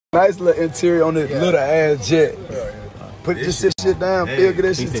Nice little interior on this little ass jet. Put this shit down, Phil, get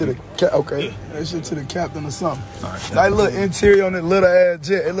that shit to the okay. That shit to the captain or something. Nice little interior on this little ass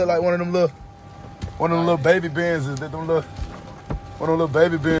jet. It look like one of them little baby Benzes that one of them little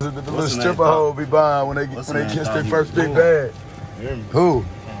baby Benzes that the little stripper hole be buying when they kiss their first big bag. Who?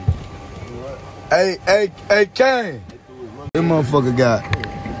 Hey, Kane. This motherfucker got,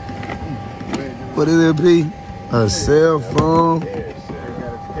 what is it, P? A cell phone.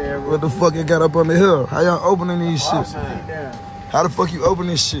 What the fuck it got up on the hill? How y'all opening these shits? How the fuck you open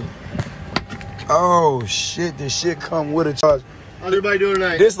this shit? Oh shit, this shit come with a charge. How's everybody doing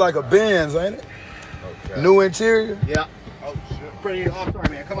tonight? This like a Benz, ain't it? Okay. New interior? Yeah. Oh shit. Pretty off, sorry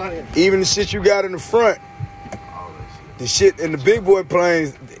man, come on in. Even the shit you got in the front. The shit in the big boy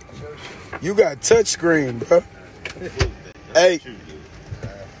planes, you got touchscreen, bro. Hey,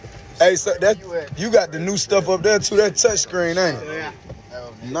 so that you got the new stuff up there too. That touchscreen, ain't it? Yeah.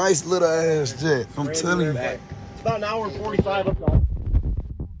 Nice little ass jet. I'm telling you. It's about an hour and 45 up top.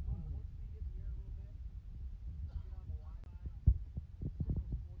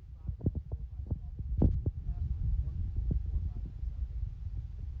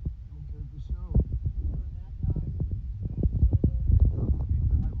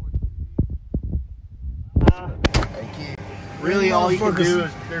 Really, all you can do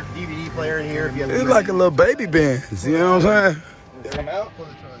is there's a DVD player in here. If you have it's like a little baby Benz. You know what I'm saying? Come out.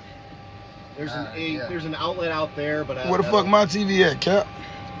 There's an outlet out there, but where the fuck my TV at, Cap?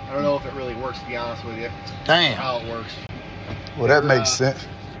 I don't know if it really works, to be honest with you. Damn. How it works. Well, that makes sense.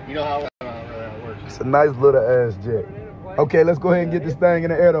 You know how it works. It's a nice little ass jet. Okay, let's go ahead and get this thing in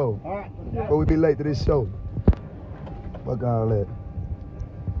the air though. Before we be late to this show. Fuck all that.